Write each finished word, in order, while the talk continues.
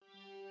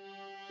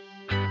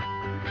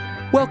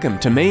Welcome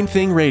to Main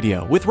Thing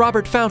Radio with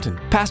Robert Fountain,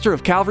 pastor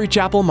of Calvary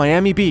Chapel,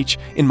 Miami Beach,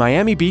 in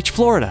Miami Beach,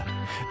 Florida.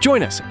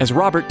 Join us as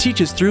Robert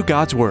teaches through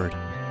God's Word. His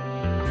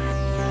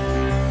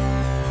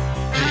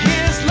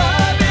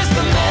love is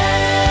the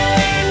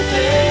main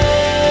thing.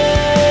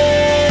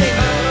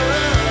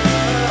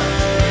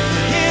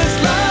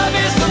 His love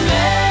is the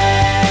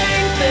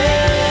main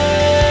thing.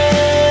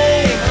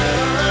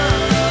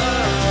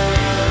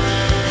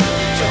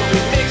 So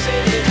we're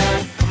mixing it up,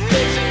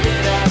 mixing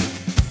it up.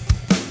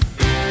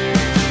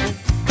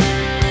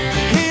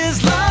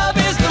 His love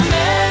is the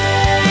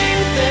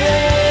main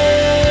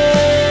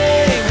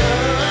thing.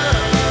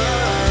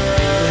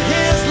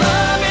 His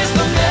love is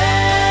the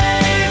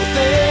main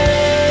thing.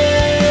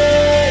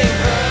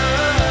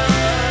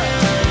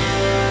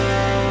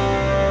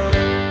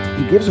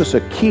 He gives us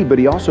a key, but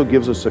he also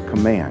gives us a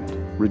command.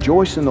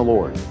 Rejoice in the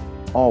Lord,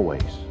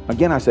 always.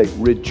 Again, I say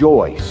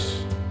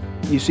rejoice.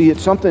 You see,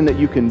 it's something that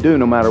you can do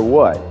no matter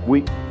what.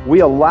 We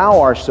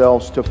allow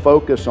ourselves to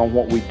focus on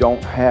what we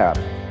don't have.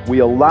 We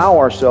allow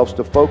ourselves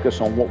to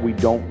focus on what we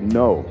don't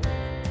know.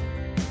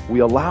 We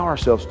allow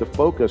ourselves to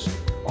focus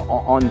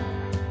on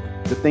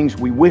the things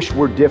we wish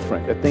were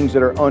different, the things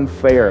that are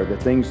unfair, the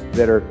things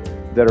that are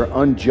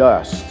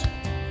unjust.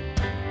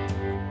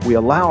 We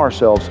allow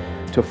ourselves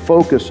to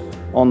focus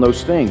on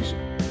those things.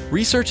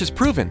 Research has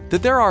proven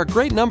that there are a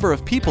great number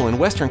of people in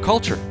Western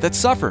culture that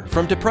suffer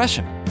from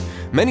depression.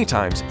 Many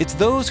times, it's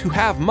those who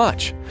have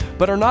much,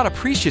 but are not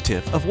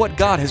appreciative of what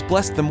God has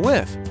blessed them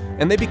with,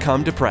 and they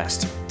become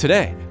depressed.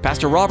 Today,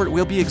 Pastor Robert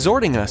will be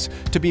exhorting us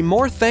to be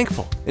more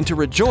thankful and to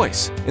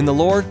rejoice in the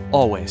Lord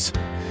always.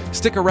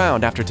 Stick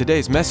around after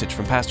today's message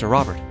from Pastor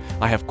Robert.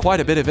 I have quite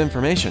a bit of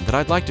information that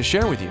I'd like to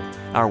share with you.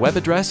 Our web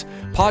address,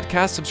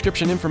 podcast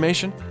subscription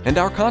information, and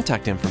our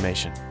contact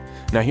information.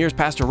 Now here's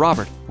Pastor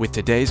Robert with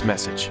today's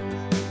message.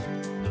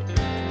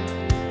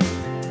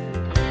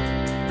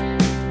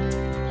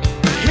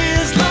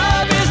 His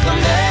love is the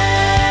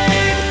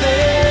main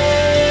thing.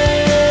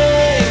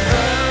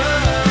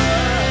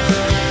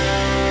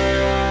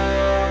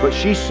 But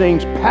she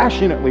sings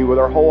passionately with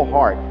her whole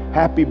heart,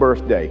 happy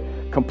birthday.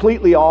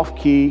 Completely off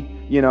key,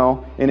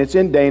 and it's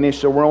in Danish,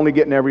 so we're only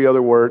getting every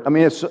other word. I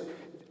mean, it's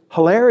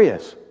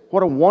hilarious.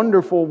 What a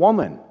wonderful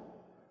woman.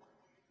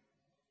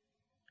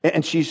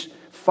 And she's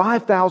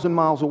 5,000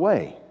 miles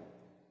away.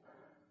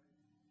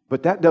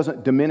 But that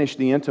doesn't diminish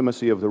the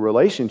intimacy of the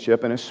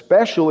relationship, and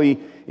especially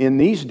in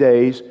these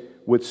days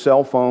with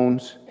cell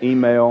phones,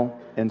 email,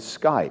 and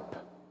Skype.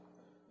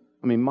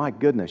 I mean, my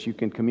goodness, you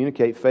can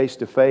communicate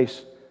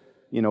face-to-face,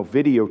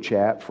 video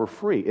chat for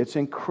free. It's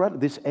incredible.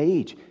 This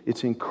age,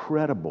 it's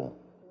incredible.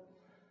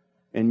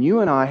 And you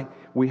and I,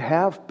 we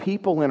have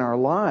people in our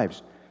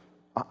lives.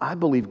 I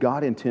believe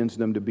God intends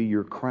them to be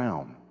your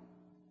crown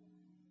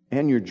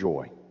and your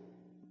joy.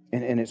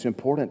 And it's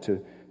important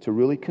to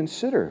really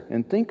consider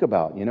and think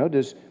about,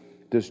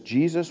 does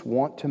Jesus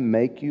want to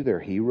make you their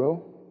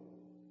hero?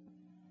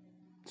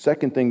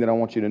 Second thing that I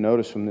want you to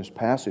notice from this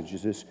passage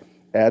is this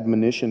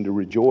admonition to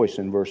rejoice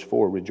in verse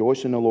 4.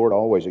 Rejoice in the Lord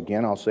always.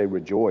 Again, I'll say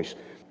rejoice.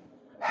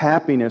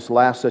 Happiness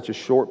lasts such a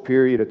short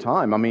period of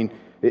time. I mean,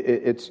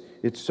 it's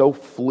so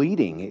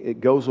fleeting. It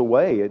goes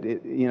away.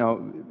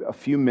 A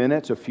few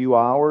minutes, a few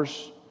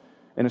hours,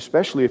 and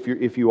especially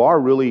if you are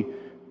really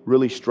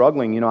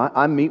struggling.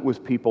 I meet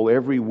with people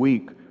every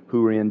week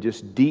who are in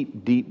just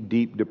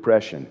deep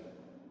depression.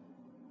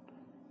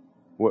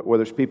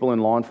 Whether it's people in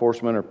law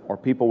enforcement or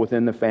people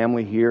within the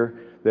family here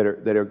that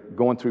are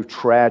going through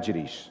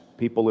tragedies.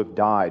 People have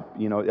died,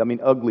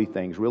 ugly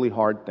things, really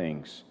hard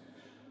things.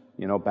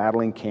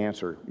 Battling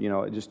cancer,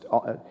 just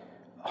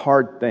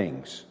hard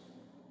things.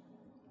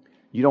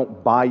 You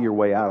don't buy your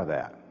way out of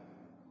that.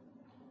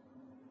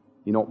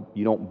 You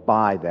don't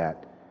buy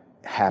that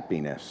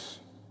happiness.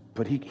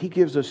 But he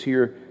gives us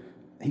here,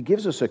 he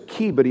gives us a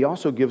key, but he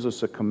also gives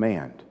us a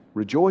command.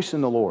 Rejoice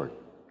in the Lord,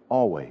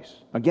 always.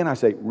 Again, I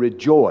say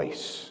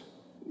rejoice.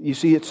 You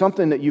see, it's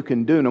something that you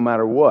can do no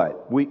matter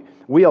what.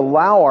 We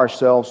allow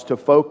ourselves to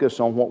focus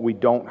on what we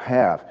don't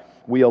have.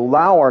 We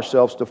allow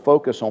ourselves to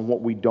focus on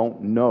what we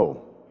don't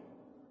know.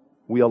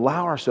 We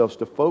allow ourselves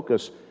to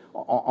focus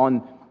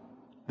on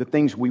the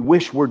things we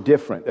wish were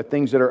different, the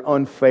things that are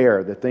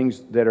unfair, the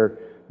things that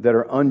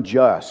are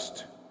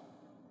unjust.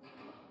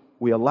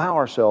 We allow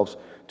ourselves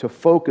to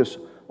focus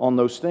on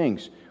those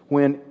things.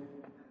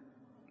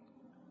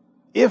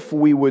 If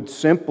we would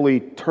simply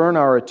turn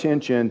our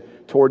attention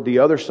toward the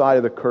other side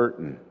of the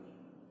curtain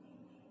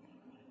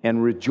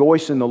and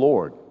rejoice in the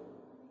Lord,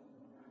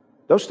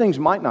 those things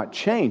might not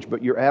change,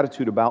 but your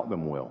attitude about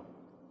them will.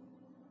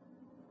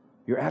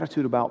 Your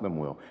attitude about them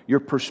will. Your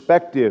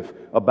perspective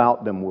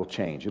about them will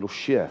change. It'll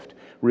shift.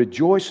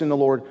 Rejoice in the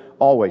Lord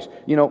always.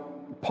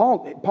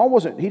 Paul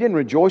didn't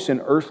rejoice in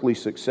earthly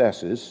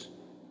successes.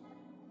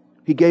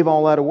 He gave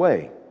all that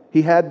away.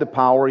 He had the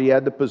power, he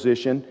had the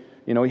position,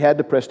 he had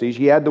the prestige,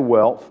 he had the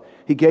wealth.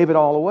 He gave it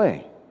all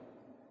away.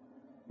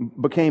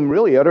 Became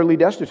really utterly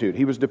destitute.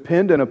 He was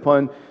dependent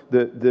upon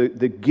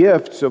the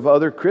gifts of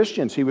other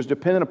Christians. He was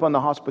dependent upon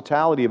the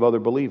hospitality of other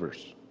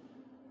believers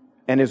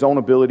and his own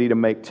ability to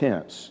make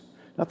tents.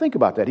 Now think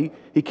about that.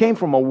 He came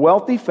from a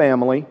wealthy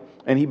family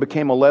and he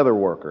became a leather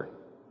worker.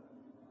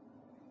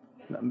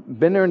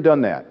 Been there and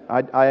done that.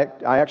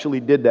 I actually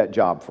did that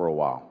job for a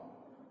while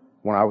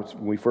when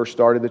we first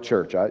started the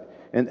church.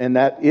 And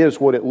that is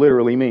what it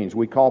literally means.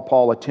 We call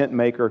Paul a tent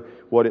maker.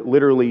 What it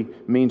literally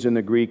means in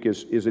the Greek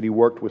is that he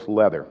worked with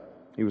leather.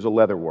 He was a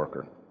leather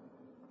worker.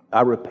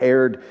 I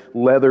repaired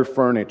leather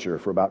furniture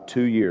for about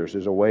 2 years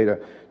as a way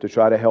to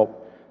try to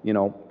help,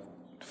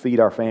 feed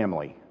our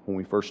family when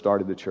we first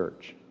started the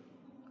church.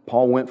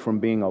 Paul went from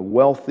being a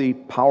wealthy,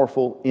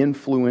 powerful,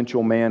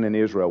 influential man in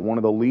Israel, one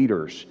of the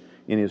leaders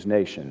in his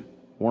nation,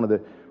 one of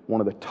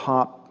the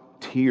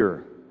top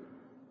tier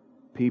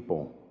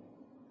people,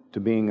 to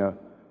being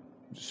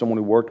someone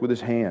who worked with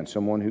his hands,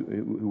 someone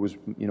who was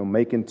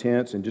making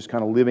tents and just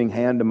kind of living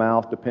hand to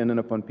mouth, dependent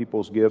upon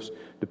people's gifts,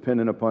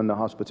 dependent upon the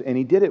hospitals. And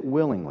he did it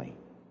willingly.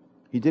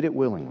 He did it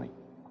willingly.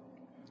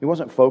 He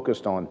wasn't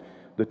focused on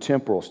the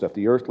temporal stuff,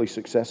 the earthly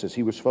successes.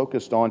 He was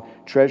focused on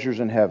treasures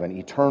in heaven,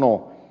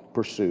 eternal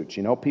pursuits.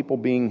 People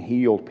being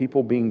healed,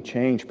 people being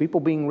changed, people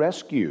being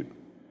rescued,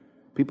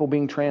 people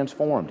being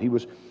transformed. He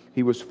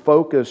was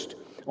focused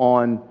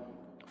on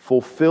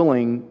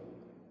fulfilling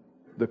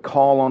the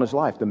call on his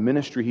life, the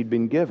ministry he'd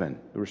been given,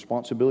 the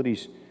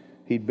responsibilities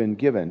he'd been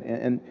given.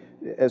 And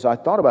as I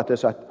thought about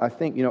this, I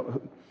think,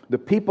 the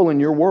people in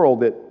your world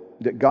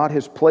that God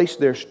has placed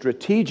there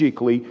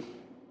strategically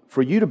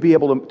for you to be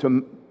able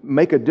to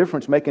make a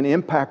difference, make an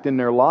impact in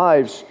their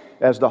lives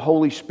as the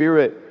Holy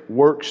Spirit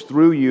works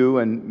through you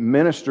and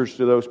ministers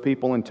to those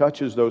people and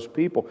touches those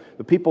people.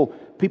 The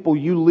people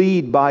you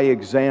lead by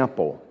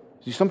example.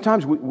 See,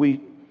 sometimes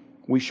we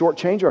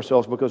shortchange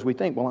ourselves because we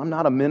think, well, I'm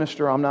not a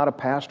minister, I'm not a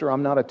pastor,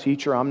 I'm not a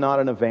teacher, I'm not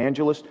an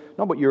evangelist.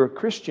 No, but you're a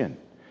Christian.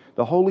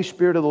 The Holy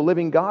Spirit of the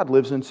living God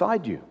lives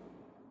inside you.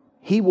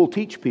 He will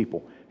teach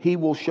people. He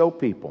will show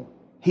people.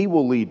 He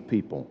will lead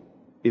people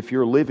if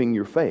you're living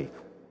your faith.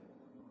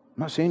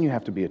 I'm not saying you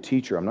have to be a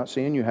teacher. I'm not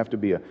saying you have to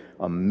be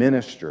a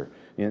minister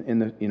in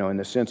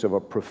the sense of a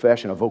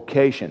profession, a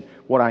vocation.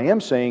 What I am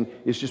saying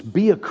is just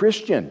be a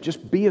Christian.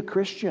 Just be a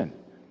Christian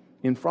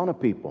in front of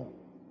people.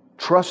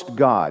 Trust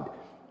God.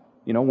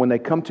 When they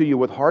come to you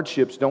with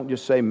hardships, don't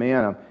just say,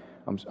 man,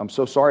 I'm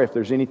so sorry. If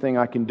there's anything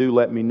I can do,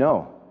 let me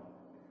know.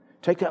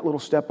 Take that little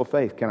step of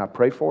faith. Can I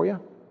pray for you?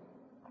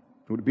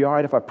 Would it be all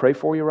right if I pray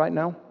for you right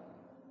now?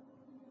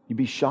 You'd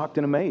be shocked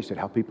and amazed at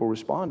how people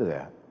respond to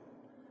that.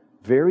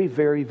 Very,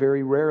 very,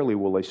 very rarely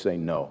will they say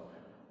no.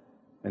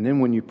 And then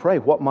when you pray,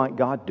 what might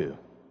God do?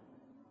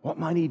 What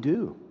might He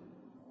do?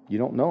 You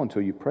don't know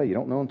until you pray. You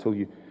don't know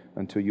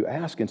until you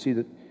ask. And see,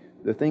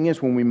 the thing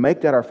is, when we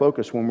make that our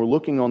focus, when we're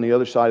looking on the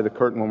other side of the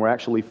curtain, when we're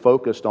actually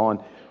focused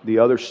on the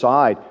other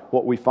side,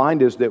 what we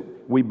find is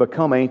that we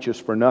become anxious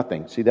for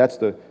nothing. See, that's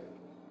the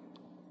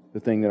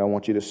thing that I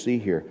want you to see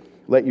here.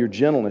 Let your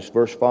gentleness,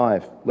 verse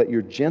 5, let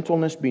your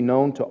gentleness be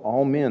known to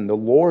all men. The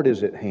Lord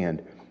is at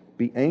hand.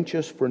 Be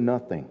anxious for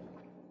nothing,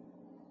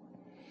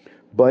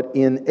 but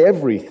in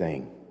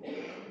everything,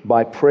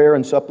 by prayer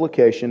and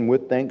supplication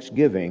with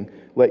thanksgiving,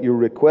 let your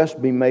requests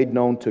be made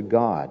known to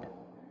God.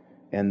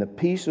 And the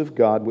peace of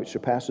God, which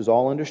surpasses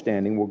all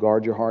understanding, will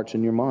guard your hearts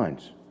and your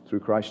minds through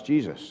Christ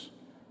Jesus.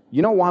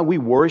 You know why we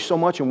worry so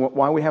much and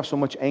why we have so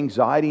much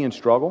anxiety and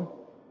struggle?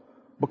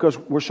 Because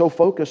we're so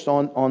focused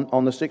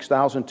on the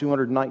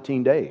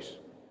 6,219 days.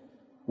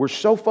 We're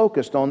so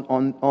focused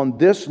on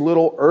this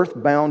little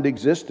earthbound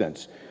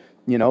existence,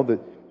 the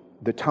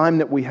time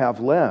that we have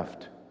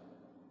left.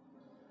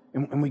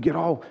 And we get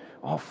all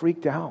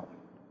freaked out.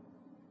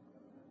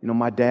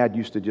 My dad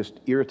used to just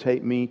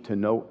irritate me to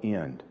no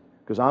end.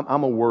 Because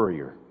I'm a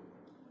worrier.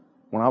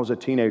 When I was a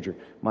teenager,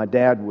 my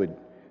dad would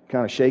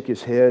kind of shake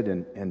his head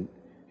and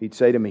he'd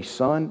say to me,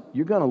 son,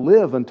 you're going to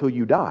live until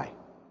you die.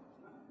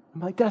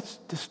 I'm like, that's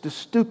just the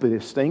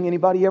stupidest thing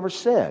anybody ever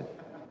said.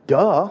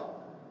 Duh.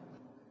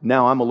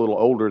 Now I'm a little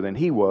older than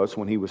he was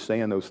when he was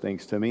saying those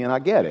things to me, and I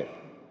get it.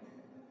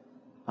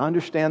 I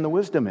understand the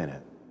wisdom in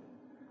it.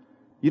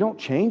 You don't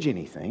change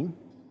anything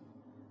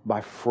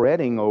by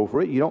fretting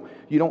over it. You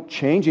don't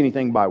change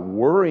anything by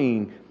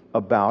worrying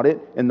about it,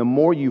 and the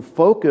more you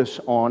focus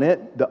on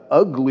it, the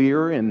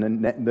uglier and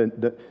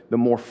the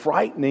more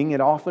frightening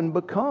it often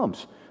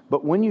becomes.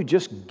 But when you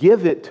just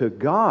give it to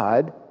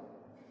God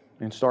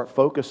and start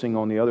focusing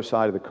on the other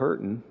side of the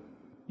curtain,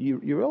 you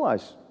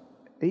realize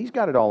He's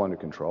got it all under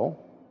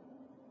control.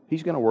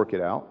 He's going to work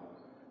it out.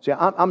 See,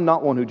 I'm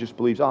not one who just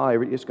believes,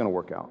 it's going to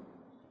work out.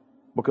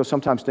 Because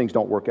sometimes things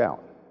don't work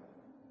out.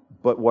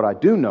 But what I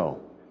do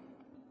know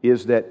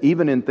is that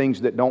even in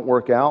things that don't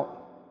work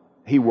out,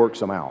 He works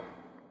them out.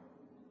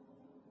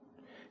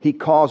 He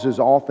causes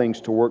all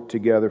things to work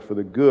together for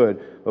the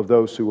good of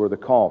those who are the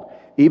called.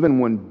 Even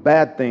when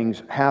bad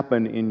things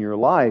happen in your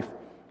life,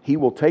 He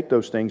will take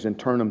those things and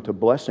turn them to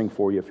blessing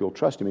for you if you'll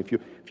trust Him. If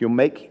you'll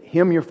make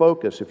Him your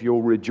focus, if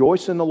you'll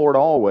rejoice in the Lord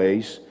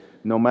always,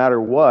 no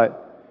matter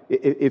what,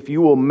 if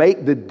you will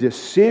make the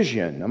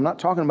decision, I'm not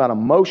talking about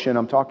emotion,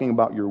 I'm talking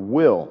about your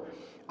will.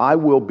 I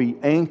will be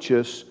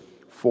anxious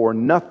for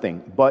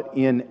nothing, but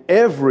in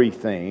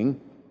everything,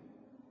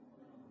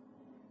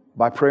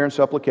 by prayer and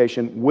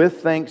supplication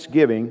with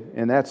thanksgiving,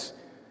 and that's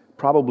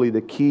probably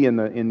the key in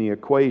the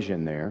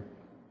equation there.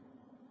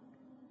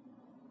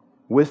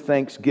 With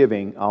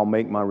thanksgiving, I'll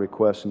make my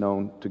requests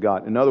known to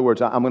God. In other words,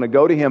 I'm going to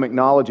go to Him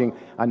acknowledging,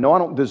 I know I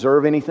don't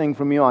deserve anything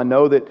from you. I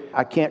know that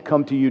I can't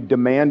come to you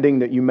demanding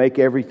that you make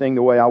everything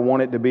the way I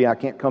want it to be. I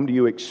can't come to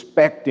you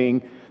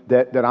expecting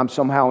that I'm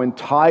somehow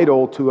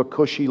entitled to a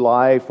cushy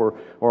life or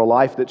a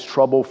life that's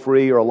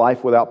trouble-free or a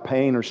life without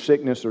pain or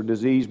sickness or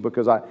disease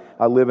because I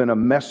live in a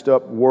messed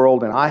up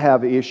world and I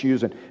have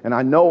issues. And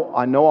I know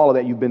all of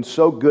that. You've been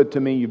so good to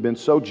me. You've been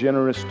so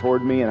generous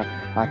toward me. And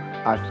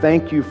I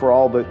thank you for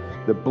all the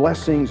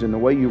blessings and the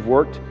way you've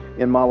worked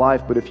in my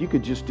life. But if you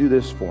could just do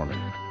this for me.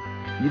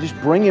 You just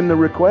bring Him the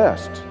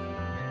request.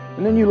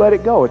 And then you let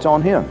it go. It's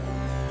on Him.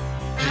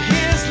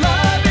 His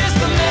love is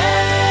the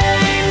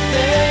main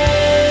thing.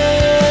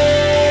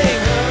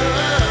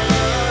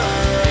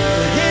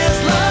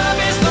 His love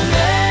is the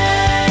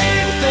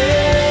main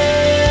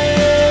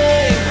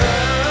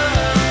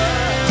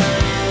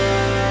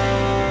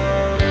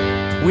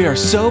thing. We are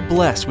so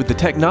blessed with the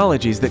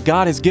technologies that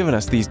God has given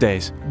us these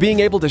days. Being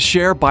able to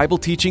share Bible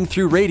teaching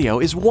through radio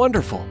is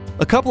wonderful.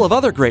 A couple of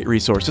other great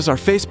resources are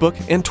Facebook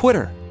and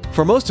Twitter.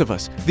 For most of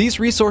us,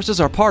 these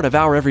resources are part of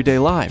our everyday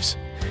lives.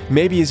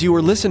 Maybe as you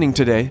were listening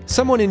today,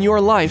 someone in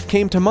your life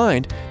came to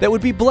mind that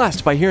would be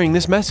blessed by hearing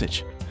this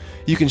message.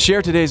 You can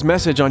share today's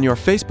message on your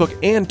Facebook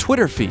and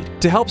Twitter feed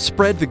to help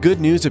spread the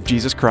good news of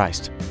Jesus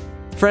Christ.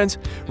 Friends,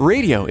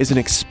 radio is an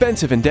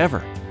expensive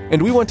endeavor,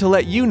 and we want to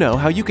let you know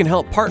how you can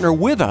help partner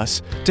with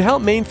us to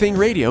help Main Thing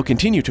Radio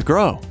continue to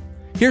grow.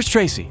 Here's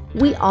Tracy.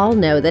 We all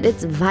know that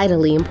it's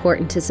vitally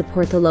important to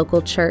support the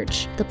local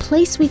church, the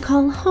place we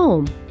call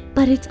home.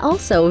 But it's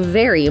also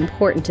very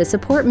important to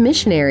support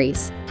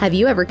missionaries. Have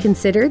you ever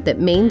considered that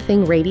Main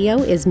Thing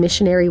Radio is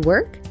missionary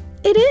work?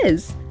 It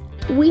is.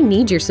 We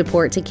need your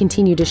support to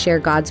continue to share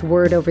God's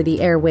Word over the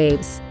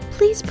airwaves.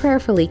 Please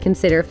prayerfully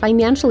consider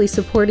financially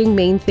supporting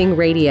Main Thing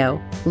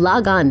Radio.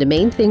 Log on to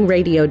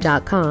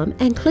mainthingradio.com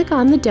and click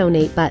on the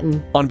donate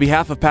button. On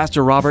behalf of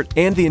Pastor Robert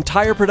and the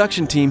entire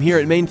production team here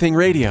at Main Thing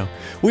Radio,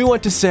 we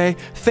want to say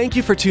thank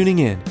you for tuning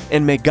in,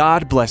 and may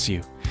God bless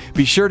you.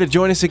 Be sure to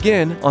join us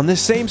again on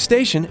this same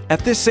station at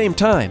this same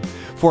time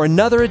for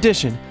another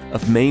edition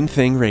of Main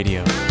Thing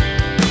Radio.